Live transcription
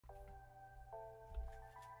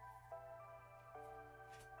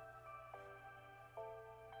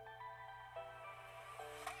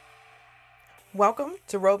Welcome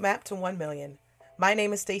to Roadmap to 1 Million. My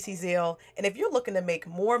name is Stacy Zeal, and if you're looking to make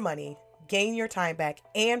more money, gain your time back,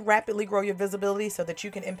 and rapidly grow your visibility so that you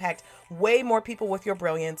can impact way more people with your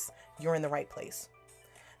brilliance, you're in the right place.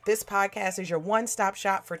 This podcast is your one-stop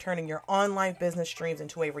shop for turning your online business dreams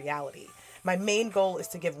into a reality. My main goal is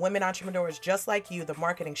to give women entrepreneurs just like you the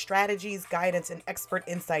marketing strategies, guidance, and expert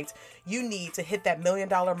insights you need to hit that $1 million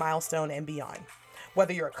milestone and beyond.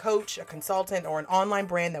 Whether you're a coach, a consultant, or an online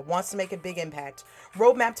brand that wants to make a big impact,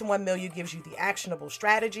 Roadmap to 1 Million gives you the actionable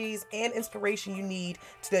strategies and inspiration you need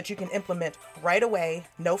so that you can implement right away,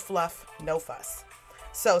 no fluff, no fuss.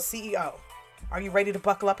 So CEO, are you ready to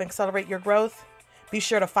buckle up and accelerate your growth? Be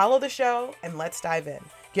sure to follow the show and let's dive in.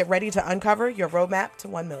 Get ready to uncover your roadmap to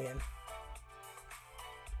 1 million.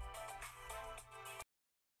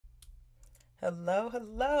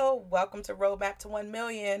 Hello. Welcome to Roadmap to 1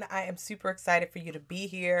 Million. I am super excited for you to be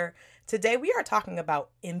here. Today we are talking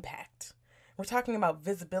about impact. We're talking about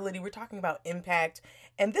visibility. We're talking about impact.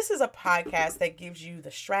 And this is a podcast that gives you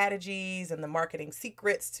the strategies and the marketing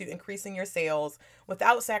secrets to increasing your sales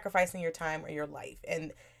without sacrificing your time or your life.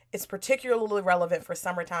 And it's particularly relevant for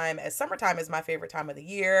summertime, as summertime is my favorite time of the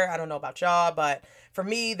year. I don't know about y'all, but for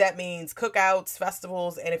me, that means cookouts,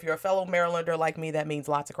 festivals, and if you're a fellow Marylander like me, that means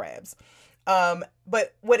lots of crabs.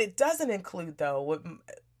 But what it doesn't include, though,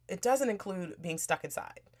 it doesn't include being stuck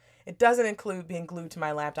inside. It doesn't include being glued to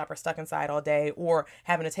my laptop or stuck inside all day or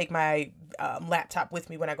having to take my laptop with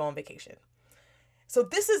me when I go on vacation. So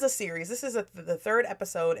this is a series. This is the third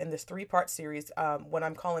episode in this 3-part series, what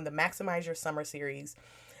I'm calling the Maximize Your Summer series.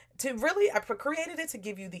 I created it to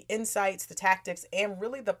give you the insights, the tactics, and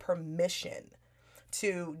really the permission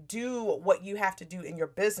to do what you have to do in your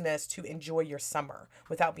business to enjoy your summer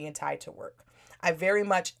without being tied to work. I very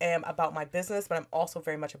much am about my business, but I'm also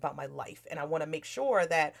very much about my life. And I want to make sure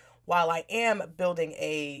that while I am building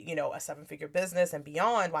a 7-figure business and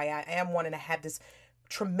beyond, while I am wanting to have this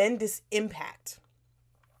tremendous impact,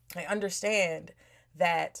 I understand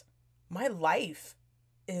that my life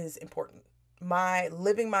is important.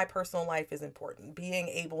 Living my personal life is important. Being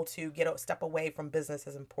able to step away from business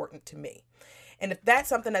is important to me. And if that's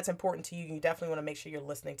something that's important to you, you definitely want to make sure you're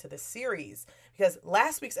listening to this series, because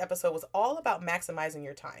last week's episode was all about maximizing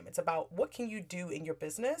your time. It's about what can you do in your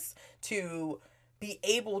business to be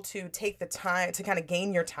able to take the time to kind of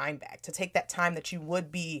gain your time back, to take that time that you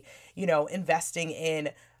would be, investing in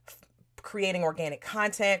creating organic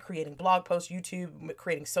content, creating blog posts, YouTube,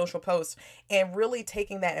 creating social posts, and really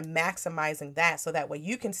taking that and maximizing that so that way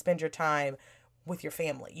you can spend your time with your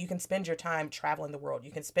family. You can spend your time traveling the world. You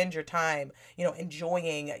can spend your time,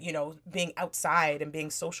 enjoying, being outside and being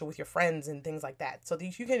social with your friends and things like that. So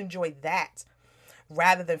that you can enjoy that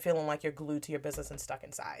rather than feeling like you're glued to your business and stuck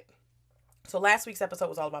inside. So last week's episode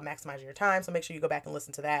was all about maximizing your time. So make sure you go back and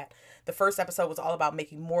listen to that. The first episode was all about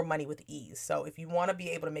making more money with ease. So if you want to be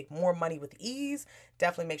able to make more money with ease,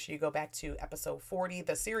 definitely make sure you go back to episode 40.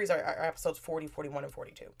 The series are episodes 40, 41, and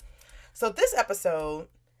 42. So this episode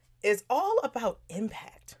is all about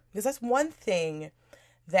impact, because that's one thing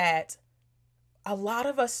that a lot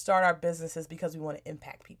of us start our businesses because we want to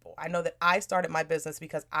impact people. I know that I started my business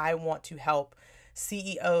because I want to help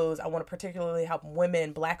CEOs. I want to particularly help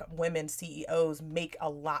Black women CEOs make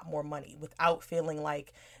a lot more money without feeling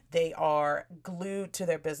like they are glued to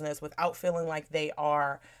their business, without feeling like they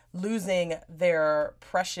are losing their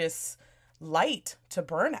precious light to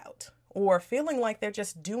burnout, or feeling like they're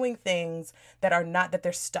just doing things that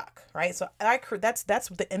they're stuck, right? So that's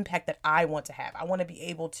the impact that I want to have. I want to be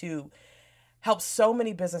able to help so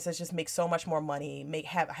many businesses just make so much more money,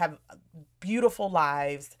 have beautiful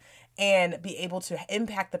lives, and be able to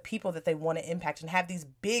impact the people that they want to impact and have these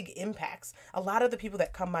big impacts. A lot of the people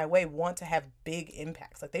that come my way want to have big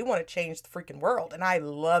impacts. Like, they want to change the freaking world, and I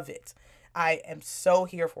love it. I am so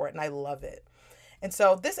here for it, and I love it. And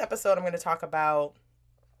so this episode, I'm going to talk about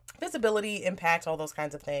visibility, impact, all those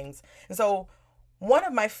kinds of things. And so one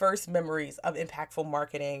of my first memories of impactful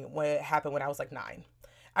marketing happened when I was like 9.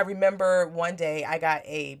 I remember one day I got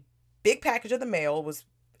a big package of the mail. It was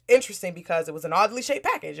interesting because it was an oddly shaped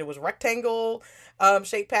package. It was rectangle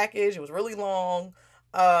shaped package. It was really long.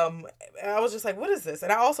 And I was just like, what is this?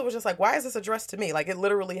 And I also was just like, why is this addressed to me? Like, it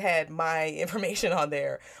literally had my information on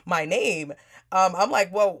there, my name. I'm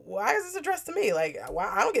like, well, why is this addressed to me? Like, why?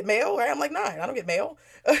 I don't get mail. Right? I'm like 9. I don't get mail.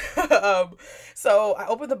 So I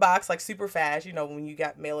opened the box like super fast. When you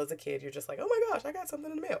got mail as a kid, you're just like, oh my gosh, I got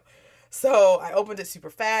something in the mail. So I opened it super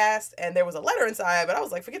fast, and there was a letter inside, but I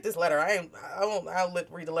was like, forget this letter. I'll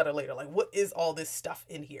read the letter later. Like, what is all this stuff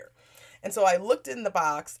in here? And so I looked in the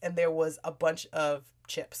box, and there was a bunch of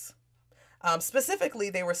chips. Specifically,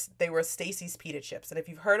 they were Stacy's Pita chips. And if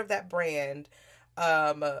you've heard of that brand,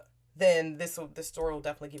 um, then this story will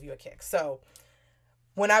definitely give you a kick. So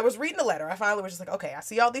when I was reading the letter, I finally was just like, okay, I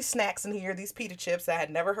see all these snacks in here, these pita chips that I had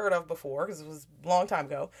never heard of before because it was a long time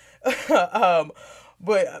ago. um,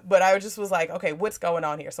 but I just was like, okay, what's going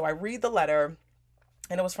on here? So I read the letter,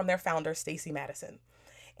 and it was from their founder, Stacy Madison.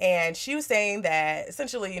 And she was saying that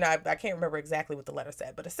essentially, I can't remember exactly what the letter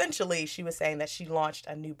said, but essentially she was saying that she launched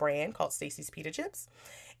a new brand called Stacy's Pita Chips.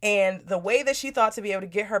 And the way that she thought to be able to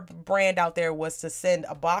get her brand out there was to send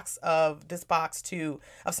a box of snacks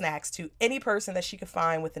to any person that she could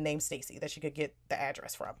find with the name Stacy that she could get the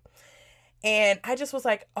address from. And I just was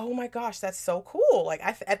like, oh my gosh, that's so cool. Like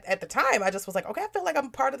at the time, I just was like, okay, I feel like I'm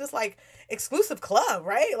part of this like exclusive club,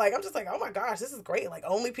 right? Like, I'm just like, oh my gosh, this is great. Like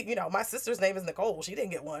only people, my sister's name is Nicole. She didn't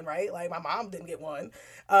get one, right? Like my mom didn't get one.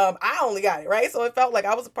 I only got it, right? So it felt like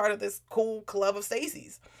I was a part of this cool club of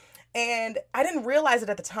Stacy's. And I didn't realize it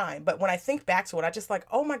at the time. But when I think back to it, I just like,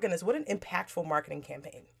 oh my goodness, what an impactful marketing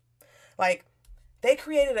campaign. Like they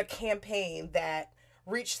created a campaign that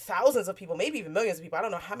reached thousands of people, maybe even millions of people. I don't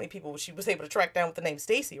know how many people she was able to track down with the name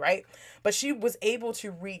Stacy, right? But she was able to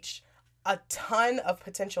reach a ton of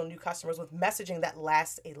potential new customers with messaging that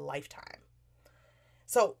lasts a lifetime.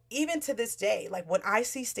 So even to this day, like when I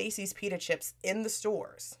see Stacy's Pita Chips in the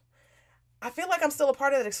stores, I feel like I'm still a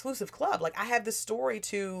part of that exclusive club. Like I have this story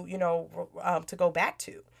to go back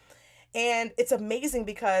to. And it's amazing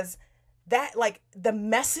because that like the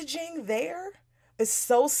messaging there is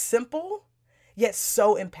so simple yet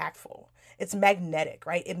so impactful. It's magnetic,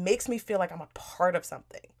 right? It makes me feel like I'm a part of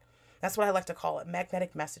something. That's what I like to call it,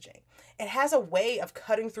 magnetic messaging. It has a way of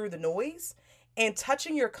cutting through the noise and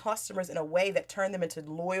touching your customers in a way that turn them into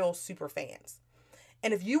loyal super fans.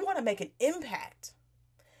 And if you want to make an impact,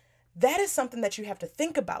 that is something that you have to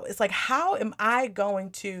think about. It's like, how am I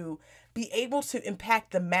going to be able to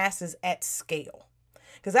impact the masses at scale?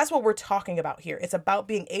 Because that's what we're talking about here. It's about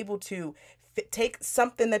being able to take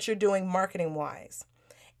something that you're doing marketing wise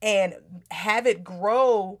and have it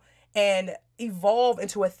grow and evolve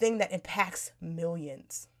into a thing that impacts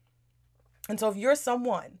millions. And so if you're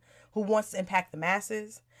someone who wants to impact the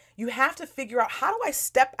masses, you have to figure out, how do I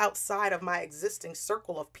step outside of my existing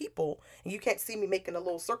circle of people? And you can't see me making a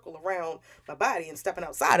little circle around my body and stepping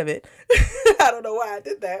outside of it. I don't know why I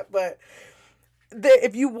did that, but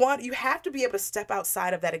if you want, you have to be able to step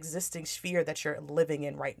outside of that existing sphere that you're living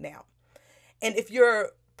in right now. And if you're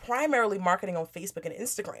primarily marketing on Facebook and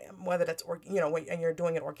Instagram, whether that's, and you're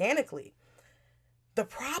doing it organically, the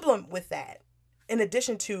problem with that, in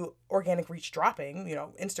addition to organic reach dropping,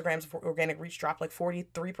 Instagram's organic reach dropped like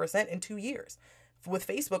 43% in 2 years. With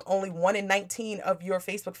Facebook, only 1 in 19 of your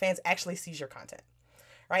Facebook fans actually sees your content,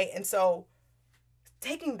 right? And so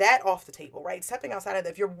taking that off the table, right? Stepping outside of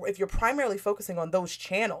that, if you're primarily focusing on those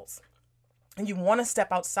channels and you want to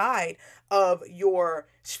step outside of your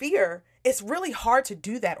sphere, it's really hard to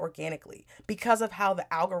do that organically because of how the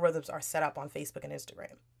algorithms are set up on Facebook and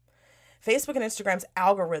Instagram. Facebook and Instagram's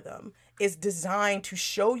algorithm is designed to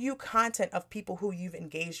show you content of people who you've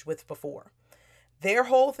engaged with before. Their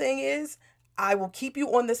whole thing is, I will keep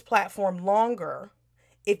you on this platform longer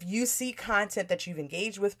if you see content that you've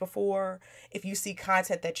engaged with before, if you see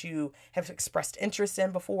content that you have expressed interest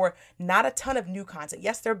in before, not a ton of new content.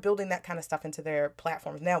 Yes, they're building that kind of stuff into their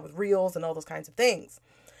platforms now with Reels and all those kinds of things.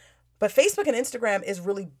 But Facebook and Instagram is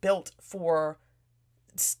really built for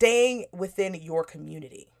staying within your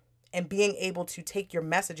community and being able to take your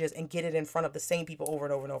messages and get it in front of the same people over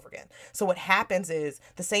and over and over again. So what happens is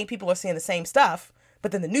the same people are seeing the same stuff,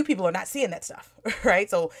 but then the new people are not seeing that stuff, right?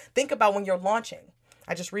 So think about when you're launching.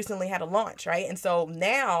 I just recently had a launch, right? And so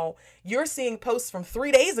now you're seeing posts from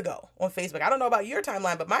 3 days ago on Facebook. I don't know about your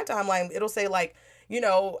timeline, but my timeline, it'll say like,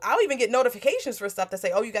 I'll even get notifications for stuff that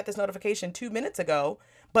say, oh, you got this notification 2 minutes ago,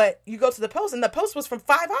 but you go to the post and the post was from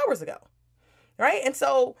 5 hours ago, right? And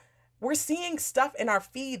so we're seeing stuff in our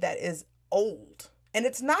feed that is old. And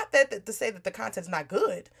it's not that to say that the content's not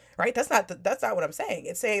good, right? That's not what I'm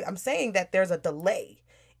saying. I'm saying that there's a delay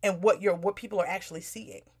in what people are actually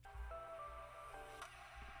seeing.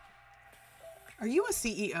 Are you a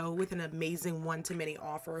CEO with an amazing one-to-many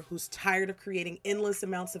offer who's tired of creating endless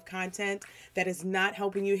amounts of content that is not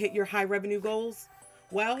helping you hit your high revenue goals?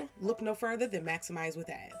 Well, look no further than Maximize with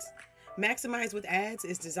Ads. Maximize with Ads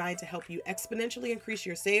is designed to help you exponentially increase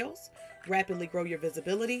your sales, rapidly grow your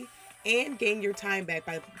visibility, and gain your time back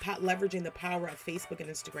by leveraging the power of Facebook and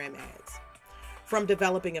Instagram ads. From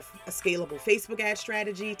developing a scalable Facebook ad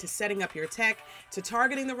strategy, to setting up your tech, to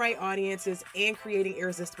targeting the right audiences and creating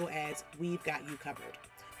irresistible ads, we've got you covered.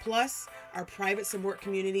 Plus, our private support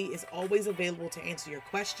community is always available to answer your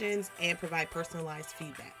questions and provide personalized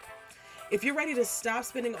feedback. If you're ready to stop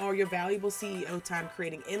spending all your valuable CEO time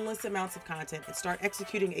creating endless amounts of content and start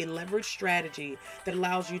executing a leveraged strategy that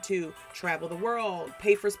allows you to travel the world,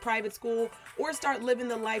 pay for private school, or start living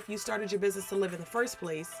the life you started your business to live in the first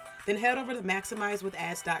place, then head over to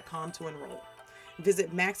maximizewithads.com to enroll.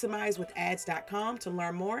 Visit maximizewithads.com to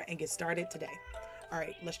learn more and get started today. All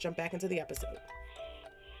right, let's jump back into the episode.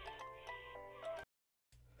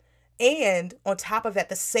 And on top of that,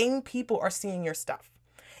 the same people are seeing your stuff.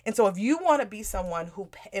 And so if you want to be someone who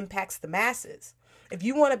impacts the masses, if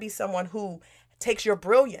you want to be someone who takes your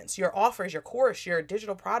brilliance, your offers, your course, your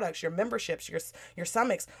digital products, your memberships, your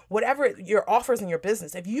summits, whatever your offers in your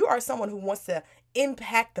business, if you are someone who wants to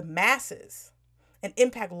impact the masses and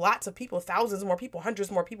impact lots of people, thousands more people, hundreds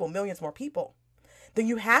more people, millions more people, then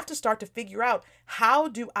you have to start to figure out, how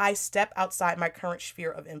do I step outside my current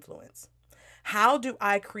sphere of influence? How do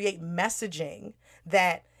I create messaging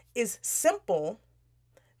that is simple,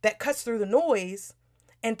 that cuts through the noise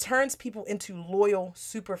and turns people into loyal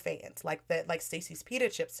super fans like Stacy's Pita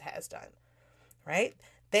Chips has done, right?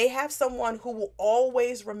 They have someone who will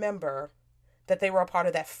always remember that they were a part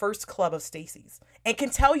of that first club of Stacy's and can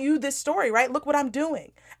tell you this story, right? Look what I'm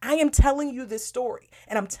doing. I am telling you this story.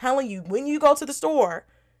 And I'm telling you, when you go to the store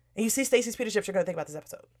and you see Stacy's Pita Chips, you're going to think about this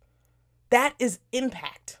episode. That is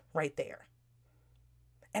impact right there.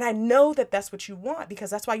 And I know that that's what you want, because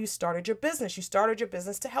that's why you started your business. You started your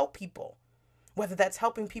business to help people, whether that's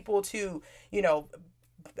helping people to,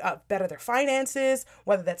 better their finances,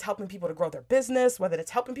 whether that's helping people to grow their business, whether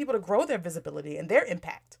that's helping people to grow their visibility and their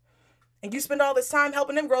impact. And you spend all this time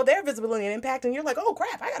helping them grow their visibility and impact. And you're like, oh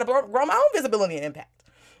crap, I got to grow my own visibility and impact,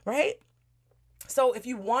 right? So if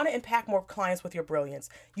you want to impact more clients with your brilliance,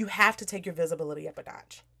 you have to take your visibility up a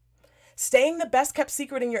notch. Staying the best kept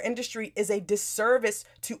secret in your industry is a disservice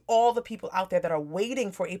to all the people out there that are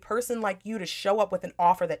waiting for a person like you to show up with an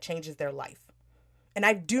offer that changes their life. And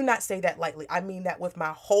I do not say that lightly. I mean that with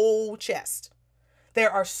my whole chest.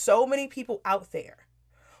 There are so many people out there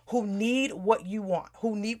who need what you want,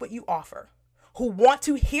 who need what you offer, who want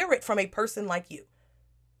to hear it from a person like you.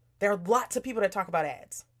 There are lots of people that talk about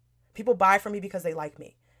ads. People buy from me because they like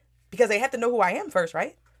me, because they have to know who I am first,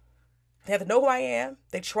 right? They have to know who I am.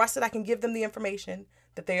 They trust that I can give them the information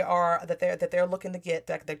that they're looking to get.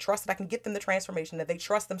 That they trust that I can get them the transformation. That they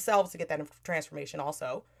trust themselves to get that transformation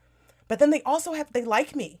also. But then they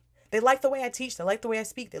like me. They like the way I teach. They like the way I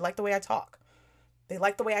speak. They like the way I talk. They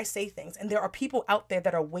like the way I say things. And there are people out there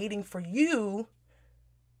that are waiting for you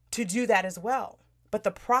to do that as well. But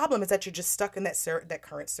the problem is that you're just stuck in that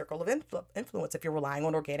current circle of influence. If you're relying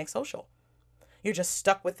on organic social, you're just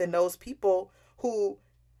stuck within those people who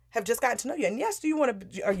have just gotten to know you. And yes,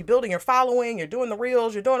 are you building your following? You're doing the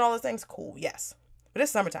reels, you're doing all those things. Cool. Yes. But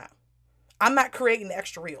it's summertime. I'm not creating the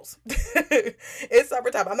extra reels. It's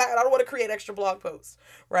summertime. I don't want to create extra blog posts,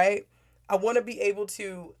 right? I want to be able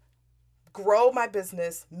to grow my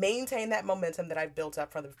business, maintain that momentum that I've built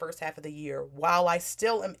up for the first half of the year, while I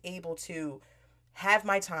still am able to have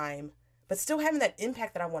my time, but still having that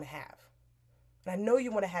impact that I want to have. And I know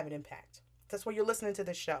you want to have an impact. That's why you're listening to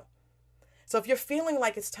this show. So if you're feeling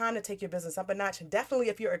like it's time to take your business up a notch, and definitely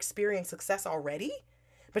if you're experiencing success already,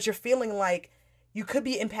 but you're feeling like you could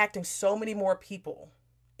be impacting so many more people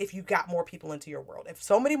if you got more people into your world. If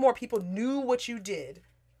so many more people knew what you did,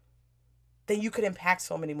 then you could impact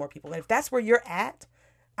so many more people. And if that's where you're at,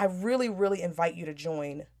 I really, really invite you to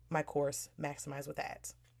join my course, Maximize with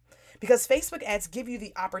Ads. Because Facebook ads give you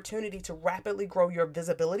the opportunity to rapidly grow your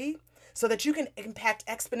visibility so that you can impact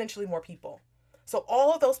exponentially more people. So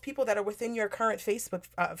all of those people that are within your current Facebook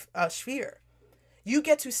sphere, you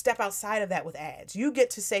get to step outside of that with ads. You get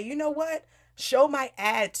to say, you know what? Show my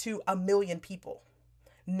ad to 1 million people,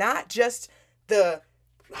 not just the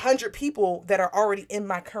 100 people that are already in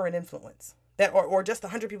my current influence, or just the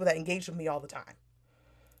 100 people that engage with me all the time,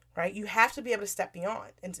 right? You have to be able to step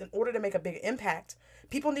beyond. And in order to make a big impact,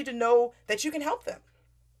 people need to know that you can help them.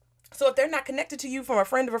 So if they're not connected to you from a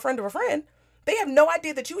friend of a friend of a friend, they have no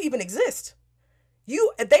idea that you even exist.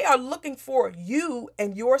 They are looking for you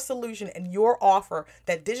and your solution and your offer,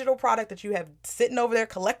 that digital product that you have sitting over there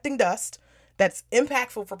collecting dust, that's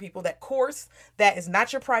impactful for people, that course that is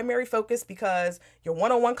not your primary focus because your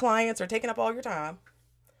one-on-one clients are taking up all your time.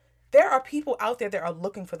 There are people out there that are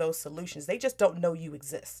looking for those solutions. They just don't know you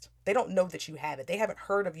exist. They don't know that you have it. They haven't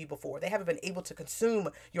heard of you before. They haven't been able to consume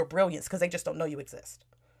your brilliance because they just don't know you exist.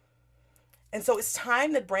 And so it's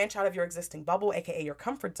time to branch out of your existing bubble, aka your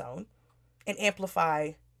comfort zone, and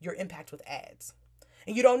amplify your impact with ads.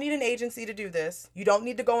 And you don't need an agency to do this. You don't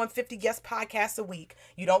need to go on 50 guest podcasts a week.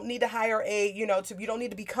 You don't need to hire you don't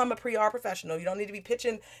need to become a PR professional. You don't need to be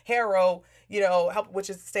pitching HARO,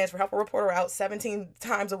 stands for Help a Reporter Out 17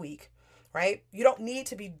 times a week, right? You don't need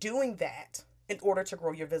to be doing that in order to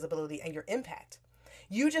grow your visibility and your impact.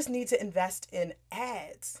 You just need to invest in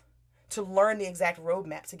ads to learn the exact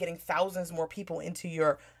roadmap to getting thousands more people into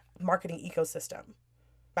your marketing ecosystem.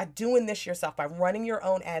 By doing this yourself, by running your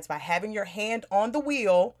own ads, by having your hand on the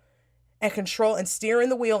wheel and steering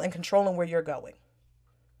the wheel and controlling where you're going.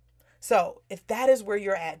 So if that is where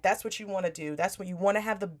you're at, that's what you want to do, that's what you want to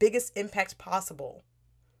have the biggest impact possible,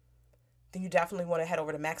 then you definitely want to head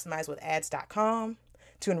over to maximizewithads.com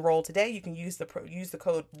to enroll today. You can use the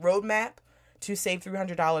code ROADMAP to save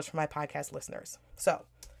 $300 for my podcast listeners. So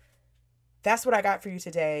that's what I got for you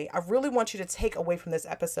today. I really want you to take away from this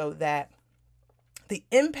episode that the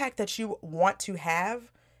impact that you want to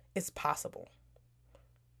have is possible.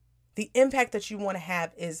 The impact that you want to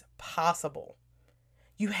have is possible.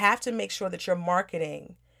 You have to make sure that your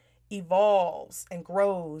marketing evolves and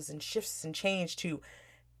grows and shifts and changes to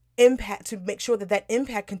make sure that that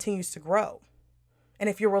impact continues to grow. And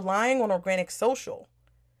if you're relying on organic social,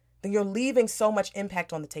 then you're leaving so much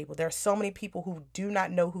impact on the table. There are so many people who do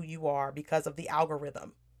not know who you are because of the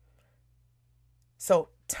algorithm. So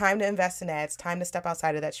time to invest in ads, time to step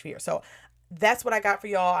outside of that sphere. So that's what I got for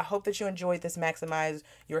y'all. I hope that you enjoyed this Maximize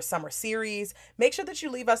Your Summer series. Make sure that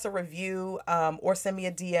you leave us a review or send me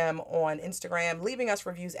a DM on Instagram. Leaving us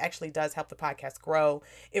reviews actually does help the podcast grow.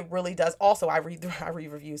 It really does. Also, I read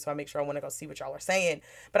reviews, so I make sure I want to go see what y'all are saying.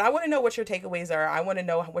 But I want to know what your takeaways are. I want to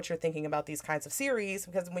know what you're thinking about these kinds of series,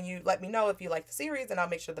 because when you let me know if you like the series, then I'll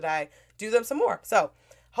make sure that I do them some more. So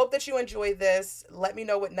hope that you enjoyed this. Let me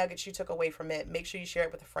know what nuggets you took away from it. Make sure you share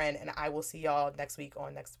it with a friend, and I will see y'all next week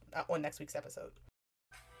on next week's episode.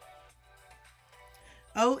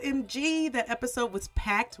 OMG, that episode was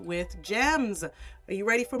packed with gems. Are you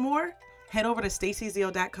ready for more? Head over to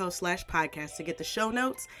stacyzeal.co/podcast to get the show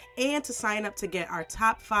notes and to sign up to get our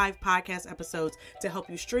top 5 podcast episodes to help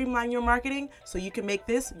you streamline your marketing so you can make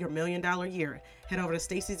this your $1 million year. Head over to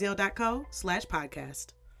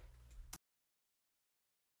stacyzeal.co/podcast.